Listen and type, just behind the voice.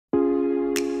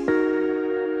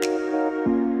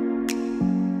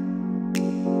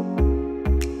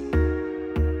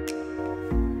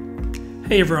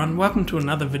Hey everyone, welcome to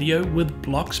another video with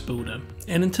Blocs Builder,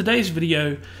 and in today's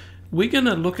video we're going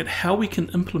to look at how we can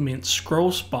implement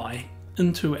ScrollSpy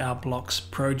into our Blocs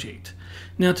project.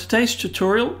 Now today's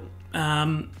tutorial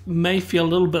may feel a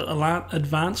little bit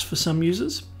advanced for some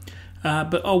users,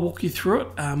 but I'll walk you through it.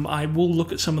 I will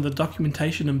look at some of the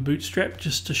documentation in Bootstrap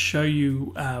just to show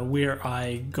you where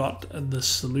I got the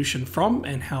solution from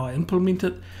and how I implement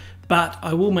it. But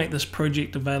I will make this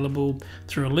project available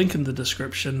through a link in the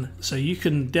description so you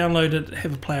can download it,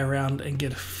 have a play around and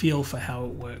get a feel for how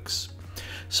it works.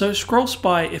 So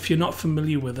ScrollSpy, if you're not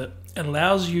familiar with it,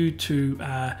 allows you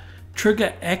to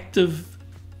trigger active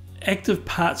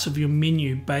parts of your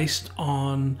menu based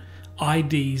on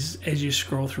IDs as you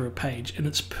scroll through a page, and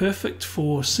it's perfect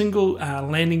for single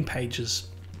landing pages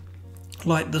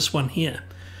like this one here.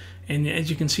 And as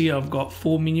you can see, I've got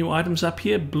 4 menu items up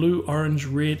here: blue, orange,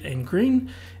 red and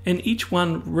green, and each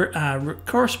one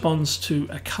corresponds to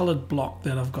a colored block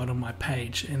that I've got on my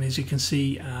page. And as you can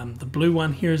see, the blue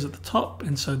one here is at the top,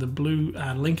 and so the blue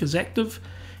link is active.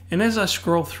 And as I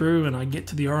scroll through and I get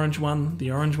to the orange one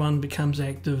becomes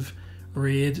active,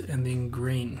 red and then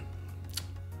green.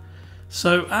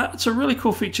 So it's a really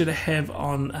cool feature to have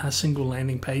on single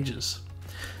landing pages.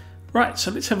 Right,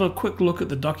 so let's have a quick look at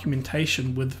the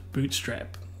documentation with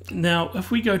Bootstrap. Now,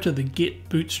 if we go to the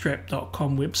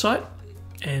getbootstrap.com website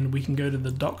and we can go to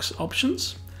the docs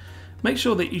options, make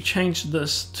sure that you change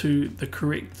this to the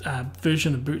correct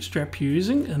version of Bootstrap you're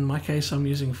using. In my case, I'm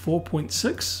using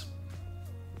 4.6.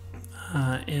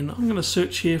 And I'm going to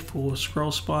search here for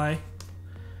ScrollSpy.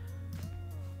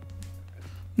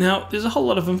 Now, there's a whole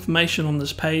lot of information on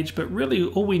this page, but really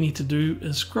all we need to do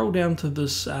is scroll down to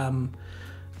this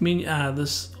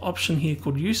this option here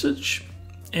called usage,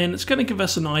 and it's going to give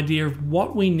us an idea of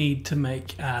what we need to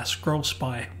make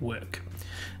ScrollSpy work.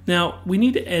 Now we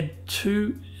need to add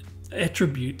 2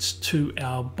 attributes to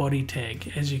our body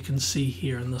tag, as you can see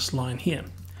here in this line here.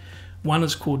 One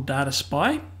is called data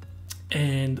spy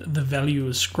and the value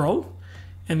is scroll,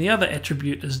 and the other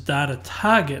attribute is data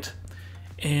target,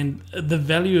 and the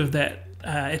value of that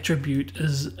attribute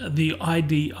is the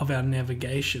ID of our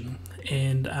navigation.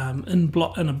 And in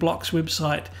a Blocs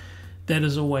website, that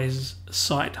is always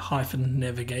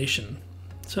site-navigation.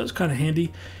 So it's kind of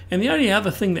handy. And the only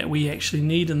other thing that we actually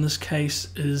need in this case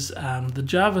is the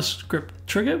JavaScript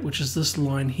trigger, which is this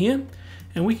line here.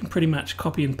 And we can pretty much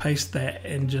copy and paste that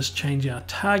and just change our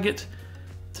target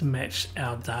to match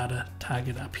our data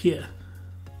target up here,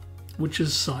 which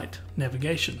is site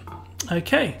navigation.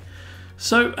 Okay.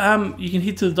 So you can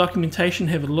head to the documentation,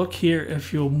 have a look here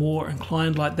if you're more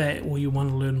inclined like that, or you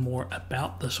want to learn more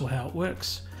about this or how it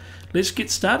works. Let's get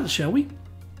started, shall we?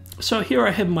 So here I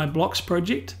have my Blocs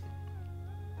project,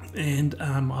 and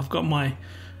I've got my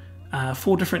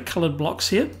 4 different colored blocks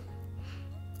here.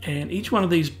 And each one of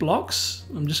these blocks,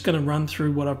 I'm just going to run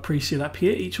through what I've preset up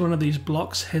here. Each one of these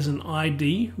blocks has an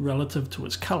ID relative to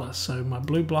its color. So my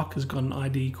blue block has got an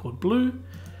ID called blue,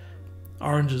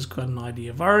 orange has got an ID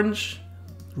of orange,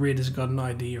 red has got an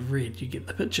ID of red. You get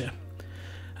the picture.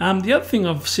 The other thing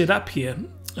I've set up here,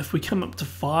 if we come up to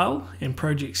File and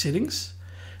Project Settings,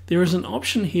 there is an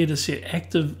option here to set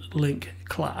Active Link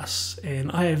Class,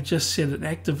 and I have just set an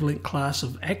Active Link Class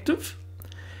of Active.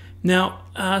 Now,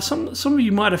 some of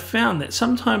you might have found that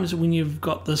sometimes when you've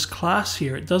got this class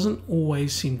here, it doesn't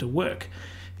always seem to work.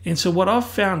 And so what I've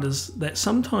found is that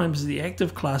sometimes the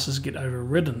active classes get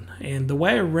overridden, and the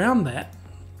way around that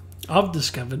I've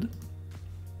discovered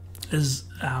is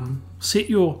set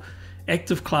your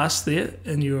active class there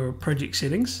in your project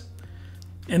settings,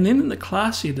 and then in the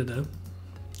class editor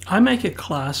I make a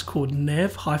class called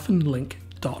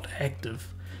nav-link.active,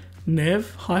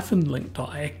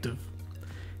 nav-link.active,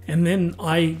 and then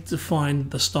I define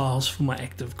the styles for my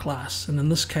active class, and in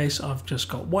this case I've just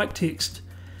got white text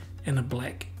and a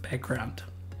black background.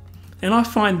 And I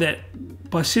find that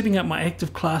by setting up my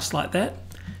active class like that,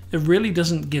 it really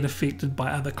doesn't get affected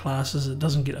by other classes, it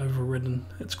doesn't get overridden,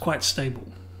 it's quite stable.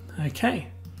 Okay.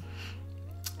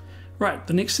 Right,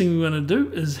 the next thing we want to do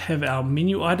is have our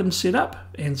menu items set up,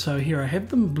 and so here I have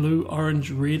them: blue,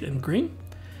 orange, red and green.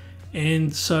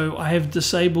 And so I have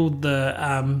disabled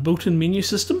the built-in menu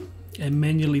system and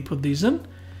manually put these in.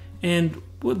 And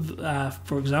with,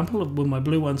 for example, with my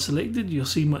blue one selected, you'll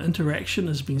see my interaction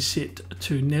has been set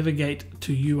to navigate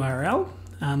to URL.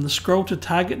 The scroll to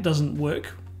target doesn't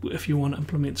work if you want to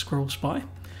implement ScrollSpy.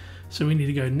 So we need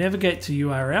to go navigate to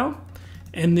URL,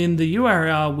 and then the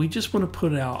URL, we just want to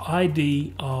put our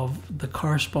ID of the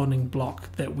corresponding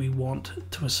block that we want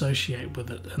to associate with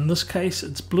it. In this case,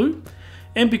 it's blue,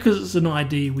 and because it's an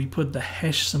ID, we put the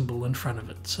hash symbol in front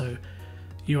of it. So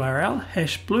URL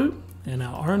 #blue, And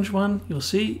our orange one, you'll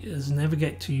see, is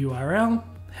navigate to URL,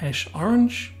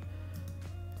 #orange,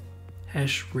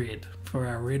 #red for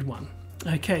our red one.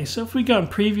 Okay, so if we go and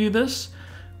preview this,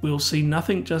 we'll see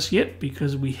nothing just yet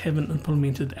because we haven't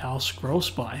implemented our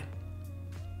ScrollSpy.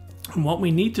 And what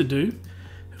we need to do,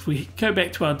 if we go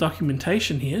back to our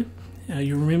documentation here,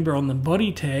 you remember on the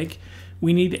body tag,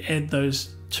 we need to add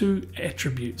those two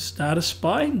attributes, data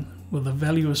spy with a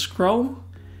value of scroll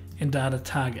and data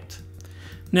target.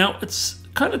 Now it's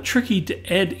kind of tricky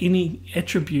to add any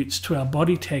attributes to our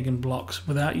body tag in Blocks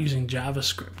without using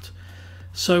JavaScript.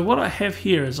 So what I have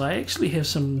here is I actually have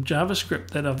some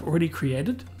JavaScript that I've already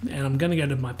created, and I'm going to go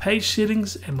to my page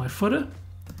settings and my footer,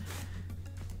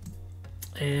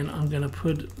 and I'm going to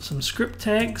put some script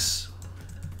tags,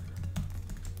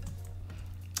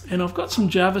 and I've got some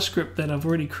JavaScript that I've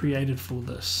already created for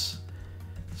this.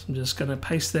 So I'm just going to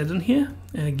paste that in here,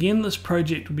 and again this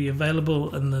project will be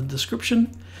available in the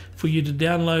description for you to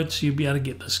download so you'll be able to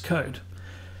get this code.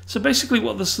 So basically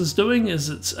what this is doing is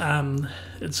it's a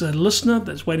listener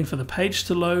that's waiting for the page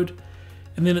to load,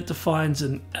 and then it defines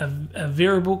a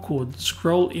variable called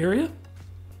scroll area.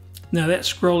 Now that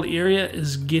scroll area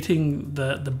is getting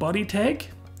the body tag,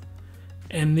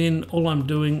 and then all I'm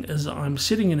doing is I'm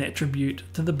setting an attribute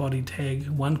to the body tag,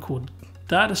 one called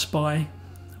data spy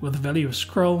with a value of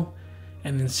scroll,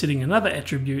 and then setting another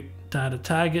attribute, data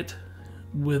target,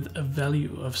 with a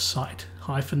value of site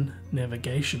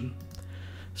 -navigation.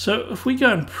 So if we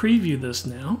go and preview this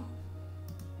now,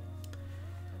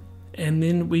 and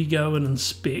then we go and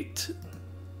inspect,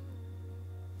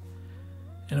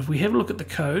 and if we have a look at the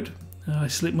code, I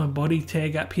select my body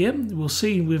tag up here, we'll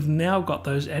see we've now got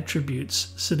those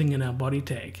attributes sitting in our body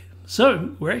tag.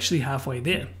 So we're actually halfway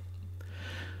there.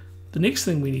 The next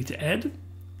thing we need to add,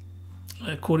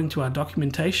 according to our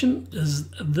documentation, is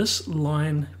this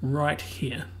line right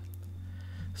here.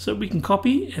 So we can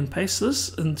copy and paste this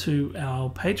into our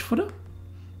page footer,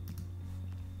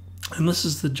 and this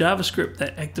is the JavaScript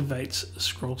that activates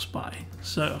ScrollSpy.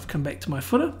 So I've come back to my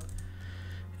footer,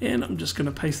 and I'm just going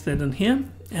to paste that in here,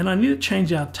 and I need to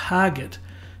change our target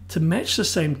to match the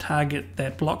same target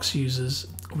that Blocks uses,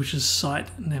 which is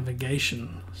site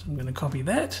navigation. So I'm going to copy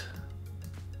that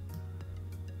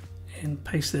and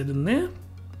paste that in there.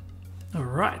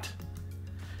 Alright,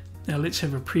 now let's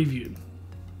have a preview.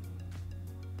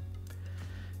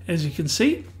 As you can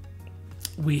see,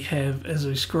 we have, as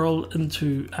we scroll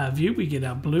into our view, we get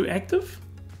our blue active,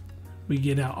 we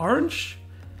get our orange,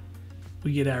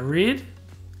 we get our red,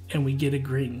 and we get a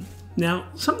green. Now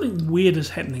something weird is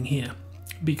happening here,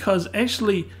 because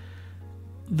actually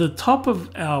the top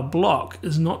of our block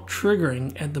is not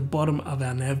triggering at the bottom of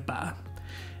our navbar,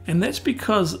 and that's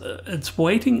because it's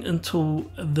waiting until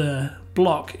the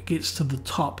block gets to the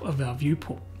top of our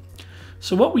viewport.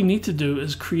 So what we need to do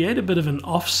is create a bit of an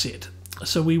offset.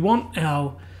 So we want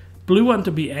our blue one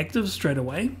to be active straight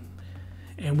away,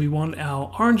 and we want our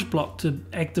orange block to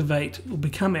activate or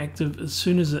become active as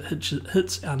soon as it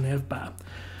hits our navbar.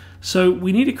 So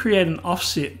we need to create an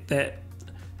offset that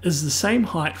is the same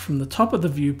height from the top of the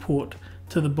viewport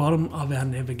to the bottom of our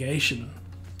navigation.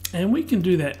 And we can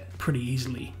do that pretty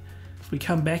easily. If we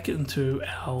come back into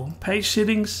our page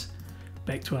settings,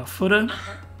 back to our footer,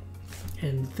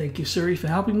 and thank you Siri for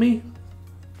helping me,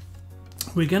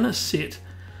 we're going to set,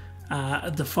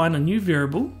 define a new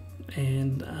variable,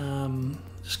 and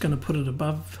just going to put it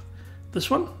above this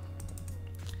one,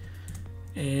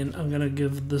 and I'm going to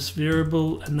give this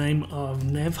variable a name of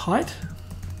nav height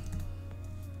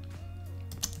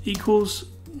equals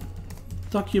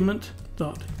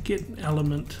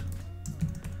document.getElement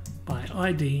by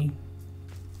ID.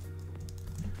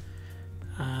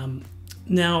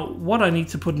 Now what I need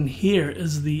to put in here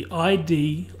is the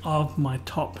ID of my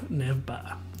top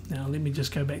navbar. Now let me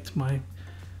just go back to my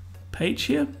page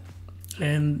here,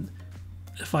 and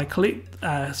if I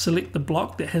select the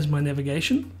block that has my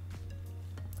navigation,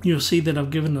 you'll see that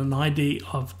I've given an ID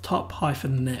of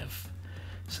top-nav.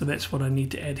 So that's what I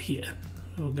need to add here.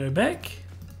 We'll go back.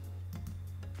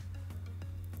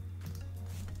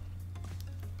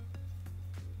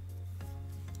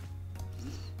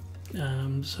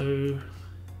 So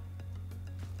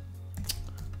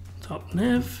top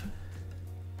nav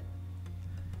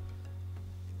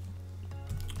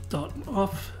dot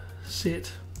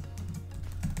offset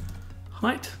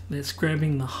height. That's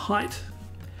grabbing the height.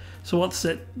 So what's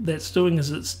that's doing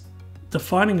is it's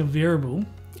defining a variable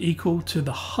equal to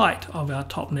the height of our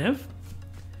top nav,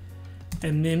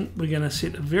 and then we're going to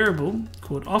set a variable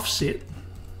called offset,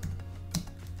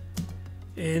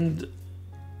 and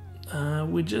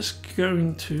we're just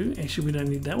going to, actually we don't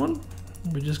need that one,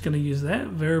 we're just going to use that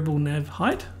variable nav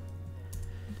height,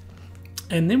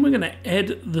 And then we're going to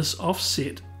add this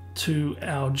offset to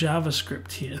our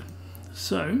JavaScript here.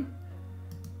 So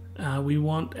we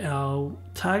want our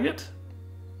target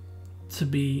to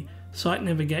be site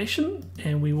navigation,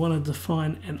 and we want to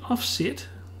define an offset.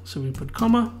 So we put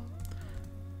comma,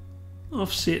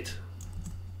 offset,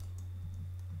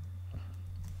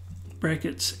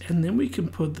 brackets, and then we can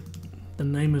put the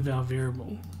name of our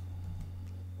variable.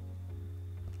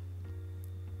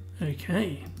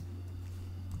 Okay.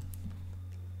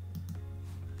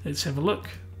 Let's have a look.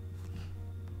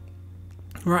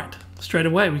 Right, straight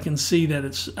away we can see that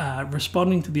it's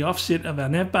responding to the offset of our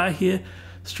navbar here.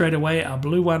 Straight away our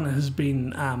blue one has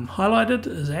been highlighted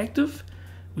as active.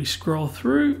 We scroll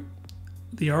through,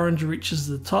 the orange reaches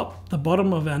the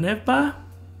bottom of our navbar,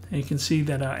 and you can see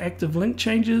that our active link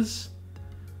changes.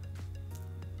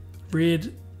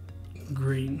 Red,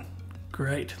 green.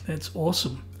 Great, that's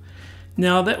awesome.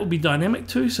 Now that will be dynamic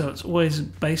too, so it's always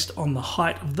based on the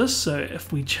height of this. So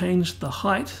if we change the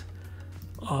height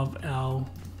of our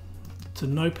to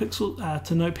no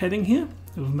padding here,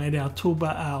 we've made our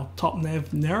toolbar, our top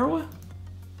nav narrower,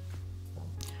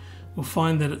 we'll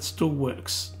find that it still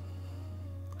works.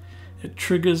 It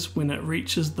triggers when it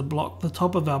reaches the block, the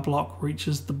top of our block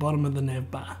reaches the bottom of the nav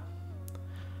bar.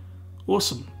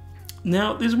 Awesome.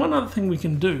 Now there's one other thing we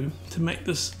can do to make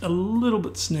this a little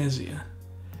bit snazzier.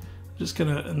 I'm just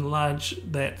going to enlarge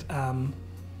that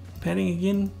padding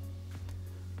again.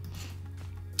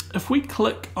 If we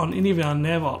click on any of our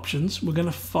nav options, we're going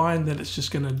to find that it's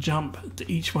just going to jump to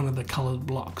each one of the colored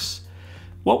blocks.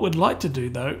 What we'd like to do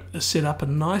though is set up a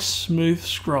nice smooth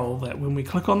scroll that when we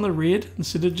click on the red,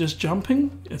 instead of just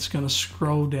jumping, it's going to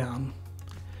scroll down.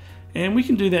 And we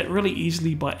can do that really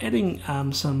easily by adding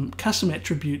some custom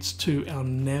attributes to our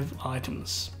nav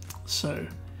items. So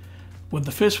with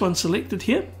the first one selected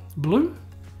here, blue,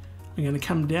 we're going to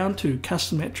come down to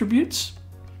custom attributes,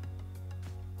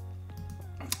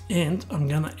 and I'm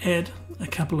going to add a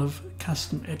couple of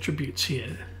custom attributes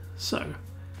here. So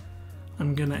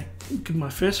I'm going to give my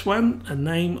first one a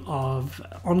name of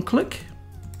onClick,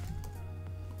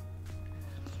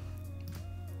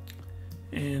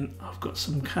 and I've got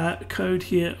some code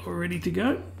here all ready to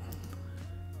go.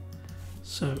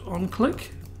 So onClick,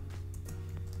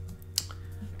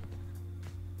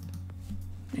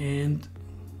 and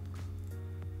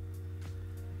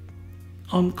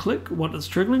onClick, what it's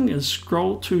triggering is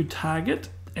scroll to target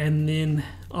and then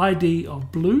ID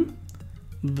of blue,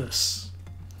 this.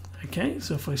 Okay,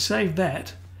 so if I save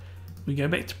that, we go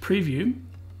back to preview,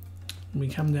 and we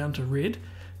come down to red.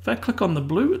 If I click on the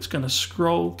blue, it's going to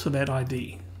scroll to that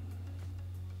ID.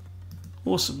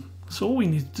 Awesome. So all we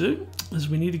need to do is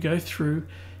we need to go through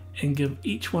and give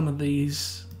each one of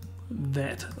these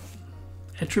that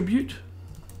attribute.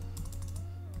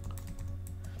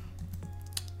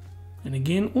 And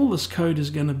again, all this code is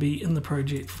going to be in the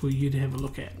project for you to have a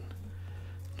look at.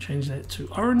 Change that to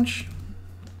orange.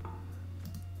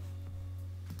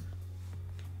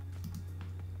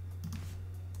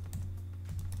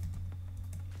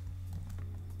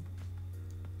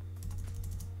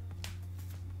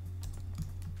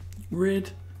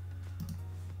 Red.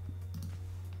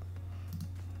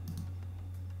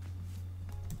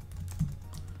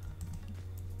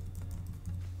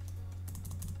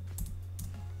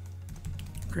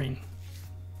 Green.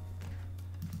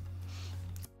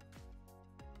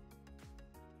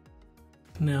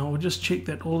 Now we'll just check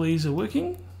that all these are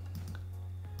working,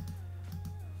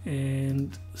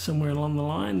 and somewhere along the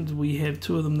line we have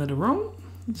two of them that are wrong.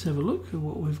 Let's have a look at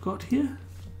what we've got here.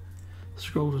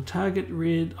 Scroll to target,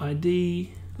 red,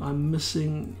 ID. I'm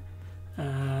missing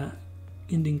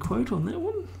ending quote on that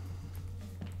one,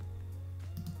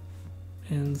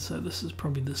 and so this is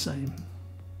probably the same.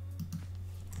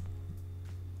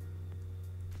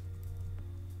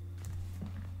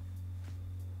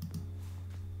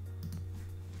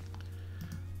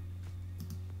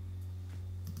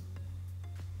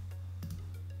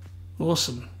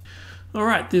 Awesome.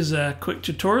 Alright, there's a quick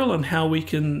tutorial on how we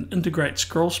can integrate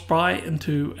ScrollSpy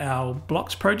into our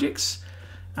Blocs projects.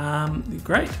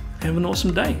 Great. Have an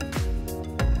awesome day.